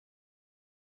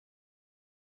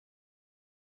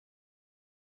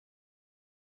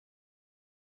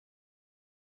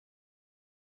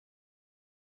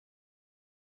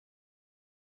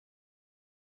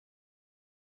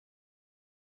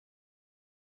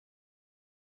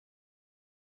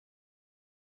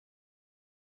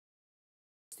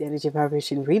the energy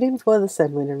vibration reading for the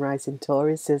Sun, Moon, and Rising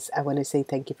Taurus. I want to say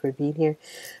thank you for being here.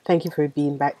 Thank you for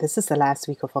being back. This is the last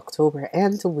week of October,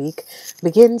 and the week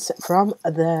begins from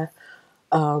the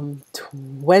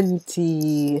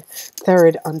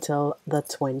 23rd until the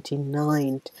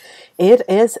 29th. It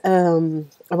is, I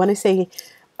want to say,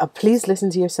 please listen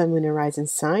to your Sun, Moon, and Rising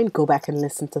sign. Go back and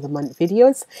listen to the month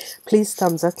videos. Please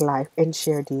thumbs up, like, and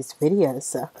share these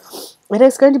videos. It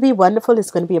is going to be wonderful.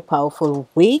 It's going to be a powerful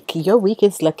week. Your week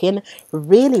is looking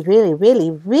really, really,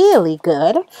 really, really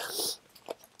good.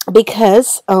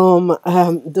 Because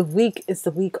the week is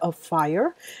the week of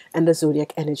fire, and the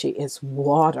zodiac energy is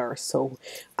water, so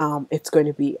it's going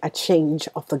to be a change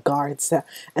of the guards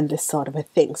and this sort of a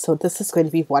thing. So this is going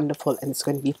to be wonderful, and it's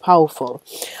going to be powerful.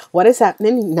 What is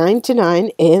happening? 99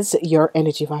 is your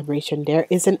energy vibration. There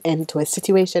is an end to a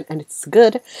situation, and it's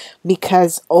good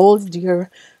because all your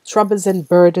troubles and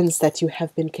burdens that you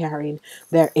have been carrying,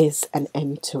 there is an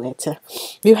end to it.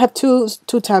 You have two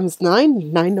times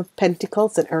nine of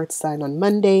Pentacles, and Earth sign on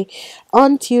Monday.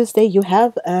 On Tuesday, you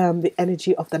have the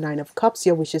energy of the Nine of Cups.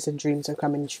 Your wishes and dreams are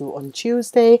coming true on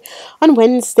Tuesday. On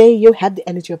Wednesday, you have the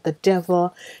energy of the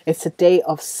Devil. It's a day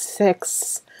of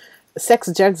sex,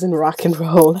 drugs, and rock and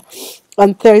roll.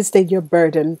 On Thursday, your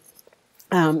burden.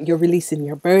 You're releasing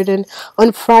your burden.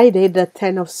 On Friday, the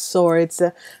Ten of Swords,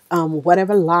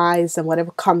 whatever lies and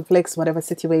whatever conflicts, whatever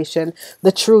situation,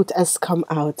 the truth has come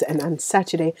out. And on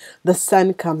Saturday, the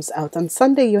sun comes out. On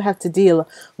Sunday, you have to deal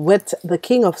with the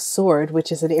King of Swords,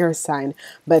 which is an air sign,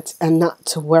 but not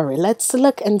to worry. Let's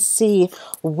look and see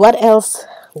what else,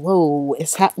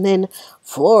 is happening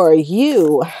for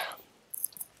you.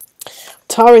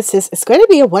 Taurus, it's going to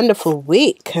be a wonderful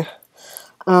week.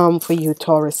 For you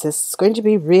Tauruses. It's going to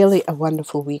be really a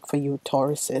wonderful week for you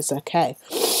Tauruses. Okay,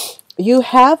 you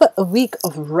have a week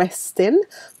of resting.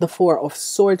 The Four of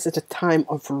Swords at a time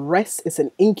of rest is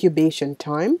an incubation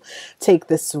time. Take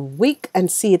this week and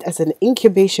see it as an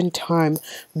incubation time,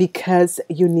 because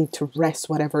you need to rest.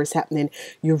 Whatever is happening,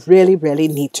 you really, really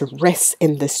need to rest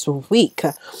in this week.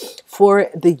 For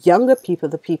the younger people,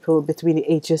 the people between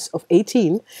the ages of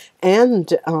 18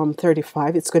 and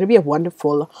 35, it's going to be a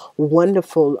wonderful,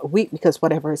 wonderful week, because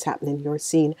whatever is happening, you're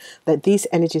seeing that these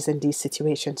energies and these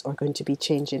situations are going to be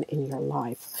changing in your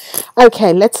life.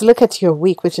 Okay, let's look at your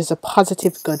week, which is a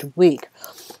positive, good week.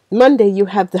 Monday, you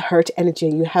have the hurt energy.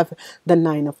 You have the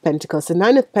Nine of Pentacles. The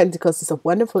Nine of Pentacles is a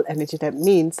wonderful energy. That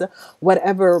means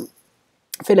whatever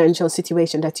financial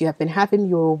situation that you have been having,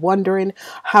 you're wondering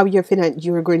how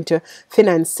you're going to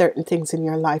finance certain things in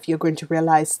your life. You're going to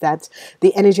realize that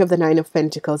the energy of the Nine of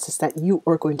Pentacles is that you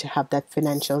are going to have that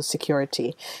financial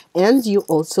security. And you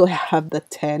also have the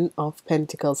Ten of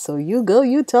Pentacles. So you go,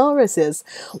 you Tauruses.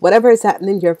 Whatever is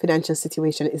happening, your financial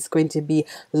situation is going to be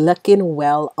looking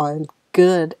well on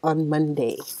good on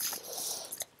Monday.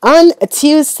 On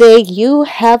Tuesday, you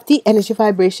have the energy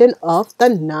vibration of the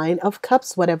Nine of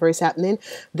Cups. Whatever is happening,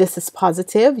 this is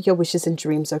positive. Your wishes and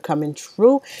dreams are coming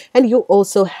true. And you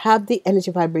also have the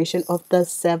energy vibration of the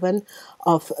Seven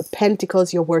of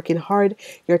Pentacles. You're working hard.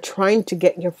 You're trying to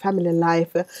get your family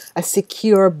life a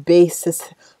secure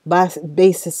basis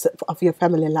of your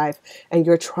family life, and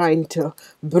you're trying to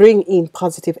bring in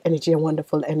positive energy and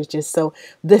wonderful energies. So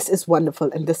this is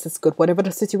wonderful, and this is good. Whatever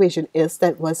the situation is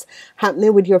that was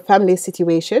happening with your family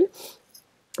situation,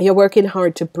 you're working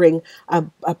hard to bring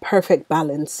a perfect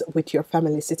balance with your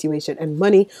family situation, and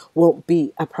money won't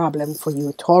be a problem for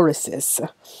you Tauruses.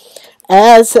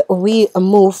 As we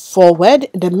move forward,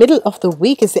 the middle of the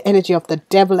week is the energy of the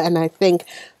Devil, and I think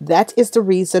that is the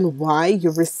reason why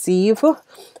you receive.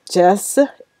 Just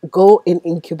go in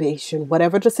incubation.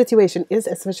 Whatever the situation is,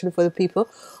 especially for the people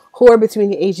who are between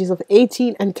the ages of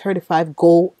 18 and 35,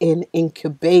 go in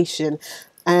incubation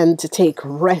and to take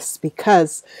rest,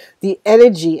 because the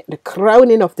energy, the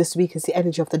crowning of this week is the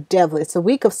energy of the Devil. It's a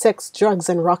week of sex, drugs,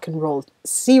 and rock and roll.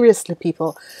 Seriously,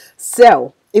 people.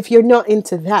 So if you're not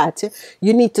into that,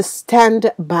 you need to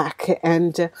stand back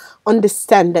and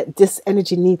understand that this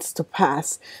energy needs to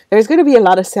pass. There's going to be a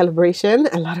lot of celebration.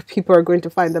 A lot of people are going to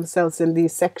find themselves in the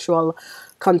sexual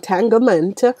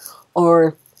contanglement,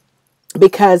 or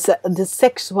because the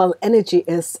sexual energy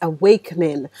is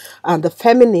awakening. The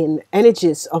feminine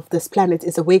energies of this planet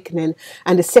is awakening,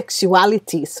 and the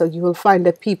sexuality. So you will find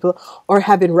that people are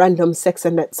having random sex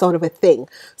and that sort of a thing.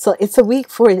 So it's a week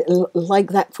for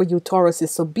like that for you Tauruses.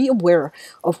 So be aware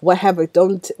of whatever.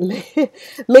 Don't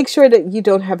make sure that you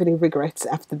don't have any regrets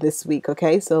after this week.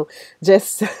 Okay, so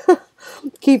just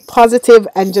keep positive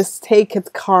and just take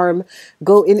it calm.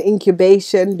 Go in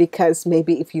incubation, because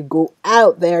maybe if you go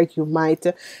out there, you might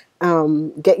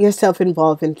get yourself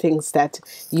involved in things that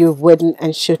you wouldn't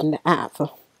and shouldn't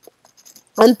have.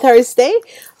 On Thursday,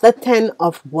 the 10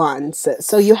 of Wands.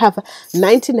 So you have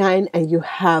 99 and you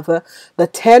have the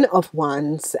 10 of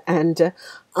Wands and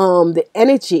the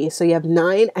energy. So you have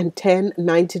 9 and 10,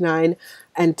 99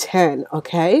 and 10.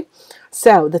 Okay.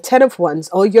 So the 10 of Wands,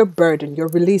 all your burden, you're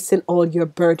releasing all your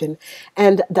burden.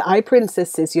 And the Eye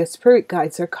Princesses, your spirit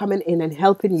guides are coming in and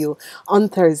helping you on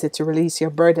Thursday to release your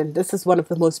burden. This is one of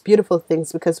the most beautiful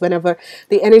things because whenever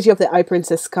the energy of the Eye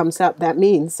Princess comes up, that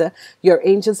means your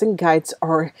angels and guides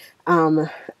are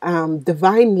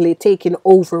divinely taking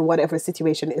over whatever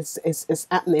situation is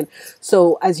happening.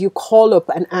 So as you call up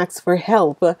and ask for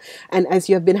help, and as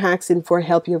you have been asking for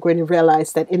help, you're going to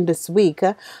realize that in this week,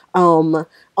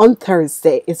 on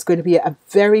Thursday, it's going to be a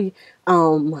very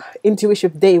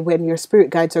intuitive day when your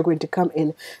spirit guides are going to come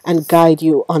in and guide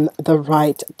you on the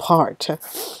right part.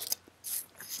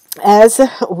 As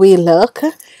we look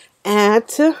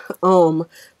at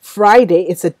Friday,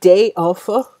 it's a day of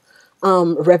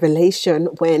revelation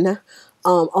when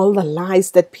all the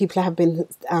lies that people have been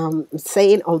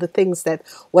saying, all the things that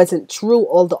wasn't true,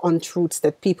 all the untruths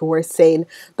that people were saying.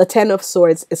 The 10 of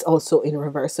Swords is also in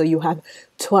reverse. So you have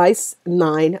twice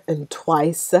 9 and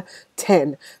twice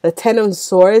 10. The 10 of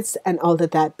Swords and all of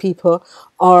that, people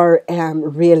are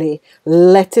really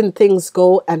letting things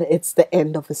go, and it's the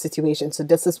end of a situation. So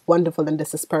this is wonderful and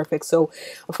this is perfect. So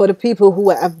for the people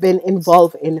who have been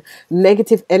involved in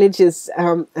negative energies,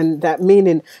 and that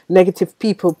meaning negative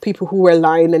people who were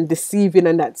lying and deceiving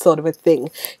and that sort of a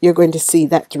thing, you're going to see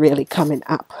that really coming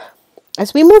up.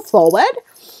 As we move forward,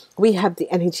 we have the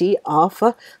energy of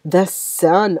the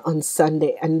sun on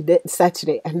Sunday and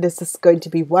Saturday, and this is going to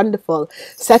be wonderful.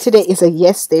 Saturday is a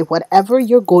yes day. Whatever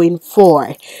you're going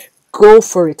for, go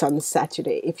for it on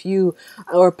Saturday. If you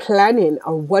are planning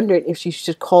or wondering if you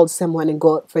should call someone and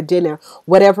go out for dinner,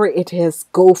 whatever it is,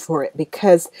 go for it,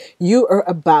 because you are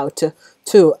about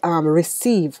to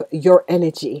receive your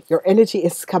energy. Your energy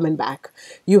is coming back.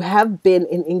 You have been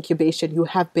in incubation. You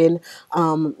have been,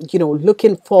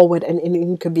 looking forward and in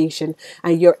incubation,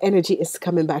 and your energy is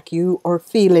coming back. You are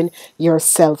feeling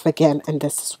yourself again, and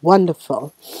this is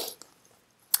wonderful.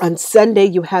 On Sunday,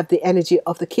 you have the energy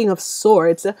of the King of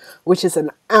Swords, which is an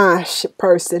ash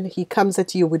person. He comes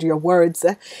at you with your words.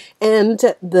 And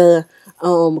the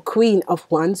Queen of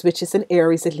Wands, which is an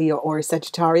Aries, a Leo, or a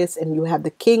Sagittarius. And you have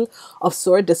the King of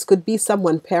Swords. This could be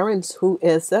someone, parents, who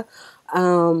is a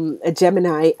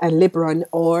Gemini, a Libran,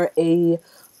 or a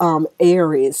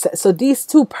Aries. So these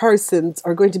two persons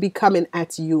are going to be coming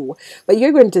at you, but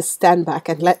you're going to stand back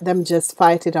and let them just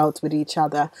fight it out with each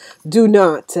other. Do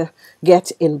not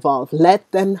get involved.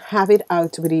 Let them have it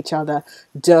out with each other.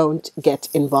 Don't get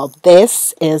involved.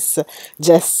 This is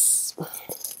just...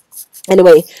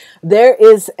 Anyway, there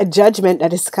is a judgment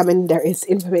that is coming. There is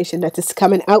information that is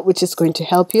coming out, which is going to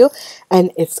help you,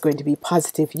 and it's going to be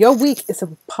positive. Your week is a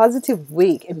positive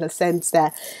week in the sense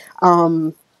that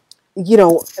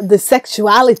the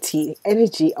sexuality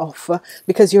energy of,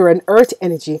 because you're an earth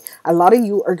energy, a lot of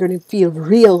you are going to feel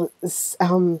real,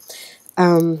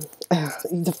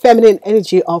 the feminine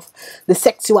energy of the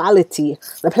sexuality.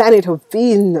 The planet of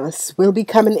Venus will be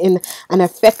coming in and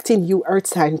affecting you earth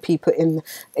sign people, in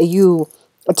you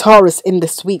Taurus, in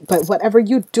this week. But whatever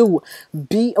you do,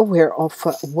 be aware of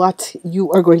what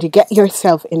you are going to get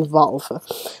yourself involved.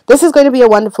 This is going to be a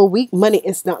wonderful week. Money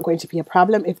is not going to be a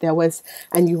problem. If there was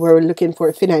and you were looking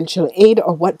for financial aid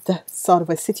or what the sort of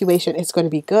a situation, is going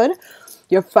to be good.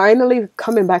 You're finally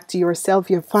coming back to yourself.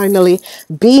 You're finally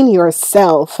being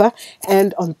yourself.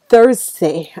 And on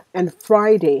Thursday and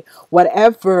Friday,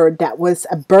 whatever that was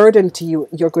a burden to you,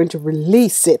 you're going to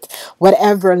release it.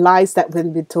 Whatever lies that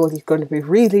when been told, you're going to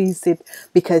release it,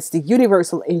 because the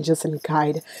universal angels and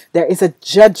guide, there is a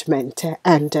judgment,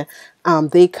 and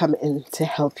they come in to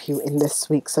help you in this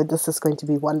week. So this is going to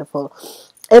be wonderful.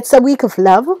 It's a week of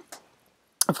love.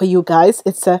 For you guys,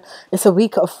 it's a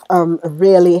week of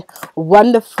really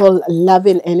wonderful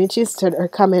loving energies that are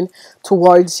coming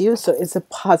towards you. So it's a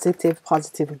positive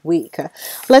week.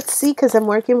 Let's see, because I'm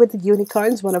working with the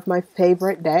unicorns, one of my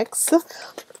favorite decks,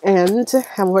 and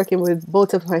I'm working with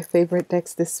both of my favorite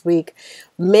decks this week.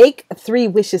 Make 3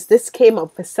 wishes. This came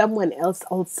up for someone else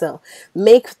also.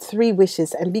 Make 3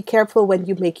 wishes, and be careful when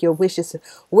you make your wishes.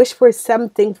 Wish for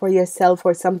something for yourself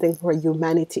or something for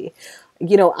humanity.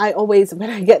 I always,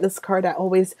 when I get this card, I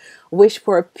always wish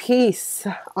for peace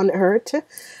on earth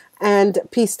and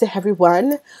peace to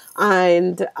everyone.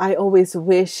 And I always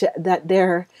wish that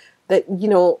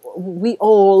we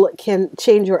all can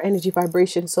change our energy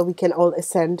vibration so we can all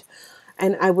ascend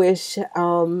And I wish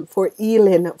for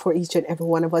healing for each and every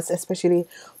one of us, especially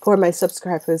for my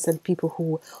subscribers and people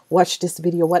who watch this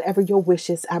video. Whatever your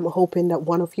wishes, I'm hoping that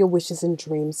one of your wishes and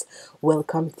dreams will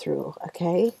come through.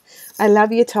 Okay? I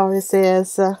love you,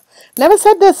 Tauruses. Never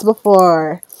said this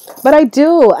before, but I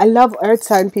do. I love earth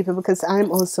sign people because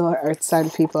I'm also an earth sign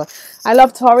people. I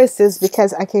love Tauruses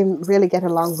because I can really get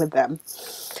along with them.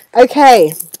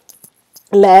 Okay,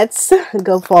 let's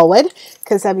go forward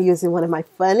because I'm using one of my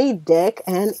funny deck,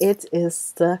 and it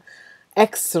is the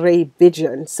X-ray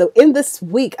vision. So in this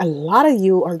week, a lot of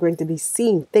you are going to be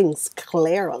seeing things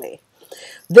clearly.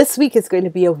 This week is going to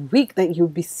be a week that you'll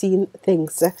be seeing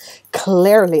things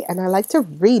clearly. And I like to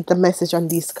read the message on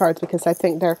these cards because I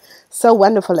think they're so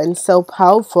wonderful and so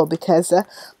powerful, because they,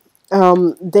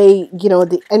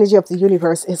 the energy of the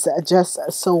universe is just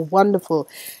so wonderful.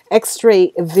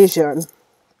 X-ray vision.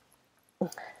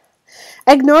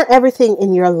 Ignore everything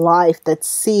in your life that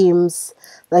seems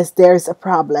like there's a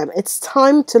problem. It's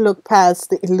time to look past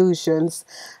the illusions,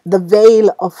 the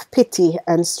veil of pity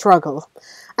and struggle.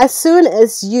 As soon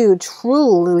as you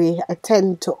truly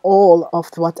attend to all of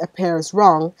what appears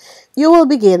wrong, you will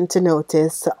begin to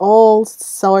notice all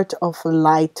sort of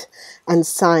light and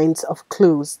signs of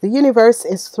clues. The universe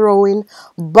is throwing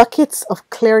buckets of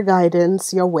clear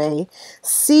guidance your way.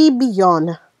 See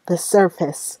beyond the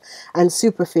surface and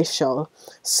superficial.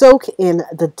 Soak in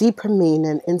the deeper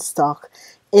meaning in stock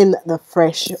in the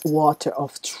fresh water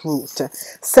of truth.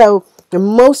 So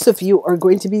most of you are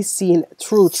going to be seeing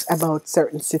truths about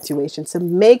certain situations. So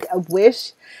make a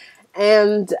wish,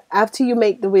 and after you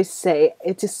make the wish, say,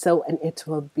 "It is so and it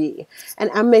will be." And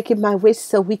I'm making my wish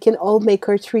so we can all make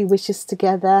our 3 wishes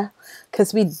together,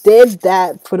 because we did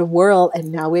that for the world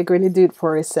and now we're going to do it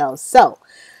for ourselves. So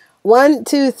 1,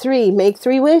 2, 3, make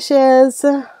 3 wishes.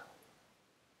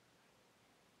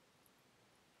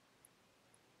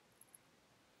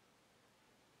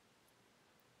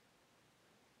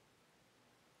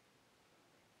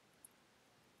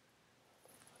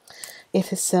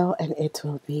 It is so and it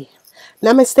will be.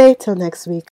 Namaste till next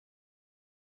week.